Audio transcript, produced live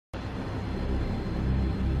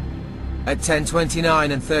At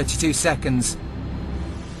 10:29 and 32 seconds,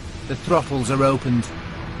 the throttles are opened.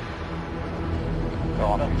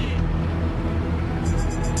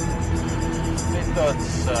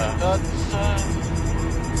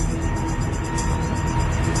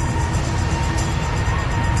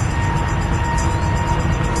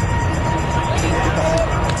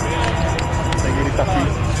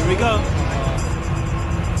 Here we go.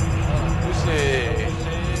 C'est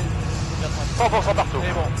 100% partout.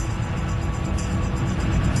 C'est bon.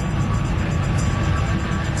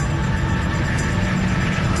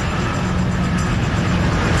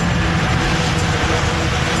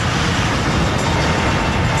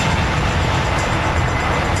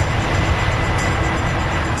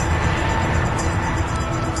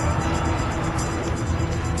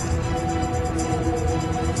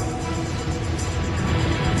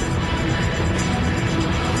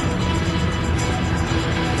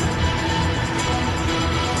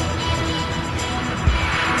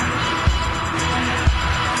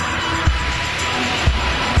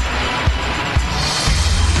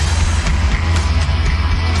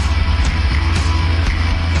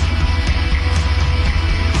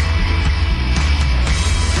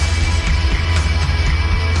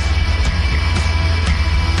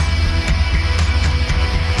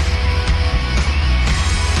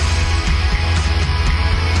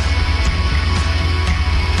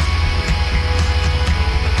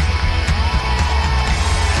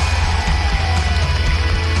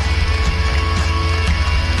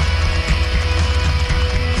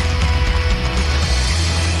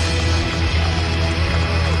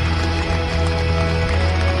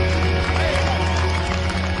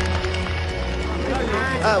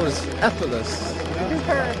 That was effortless.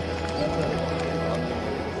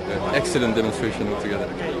 Excellent demonstration altogether.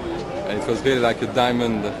 And it was really like a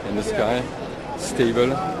diamond in the sky,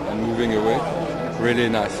 stable and moving away. Really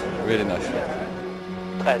nice, really nice.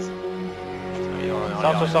 13.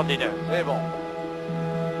 179. C'est bon.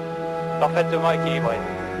 Parfaitement équilibré.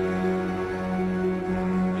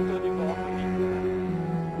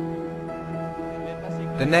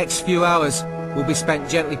 The next few hours will be spent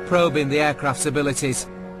gently probing the aircraft's abilities.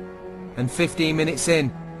 And 15 minutes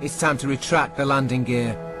in, it's time to retract the landing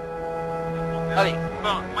gear. Allez.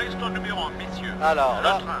 Alors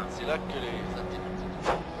là, C'est là que les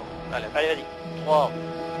attitudes. allez, vas-y. 3,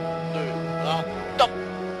 2, 1, top.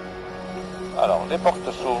 Alors, les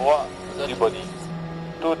portes s'ouvrent du body.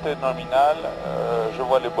 Tout est nominal. Je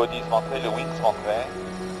vois les bodies rentrer, les wings rentrer.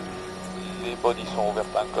 Les bodies sont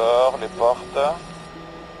ouvertes encore, les portes.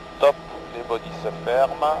 Top, les bodies se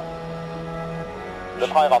ferment. Le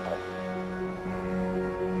train est rentré.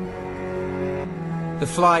 The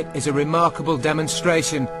flight is a remarkable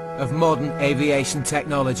demonstration of modern aviation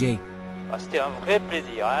technology. C'était un vrai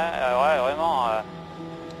plaisir, hein. Ouais, vraiment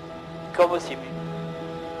comme au simu.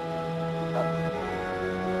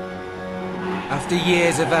 After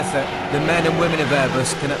years of effort, the men and women of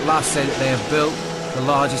Airbus can at last say that they have built the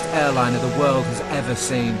largest airliner the world has ever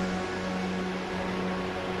seen.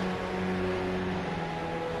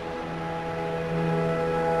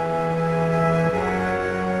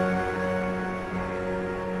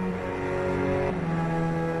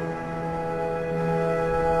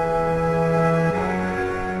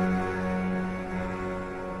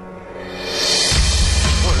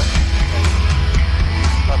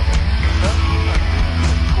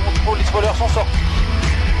 Les voleurs sont sortis.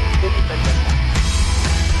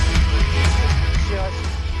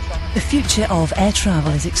 The future of air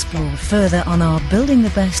travel is explored further on our Building the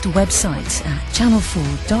Best website at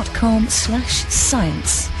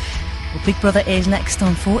channel4.com/science. What Big Brother is next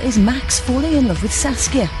on 4 is Max falling in love with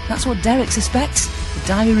Saskia. That's what Derek suspects. The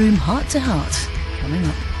diary room heart to heart coming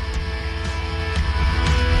up.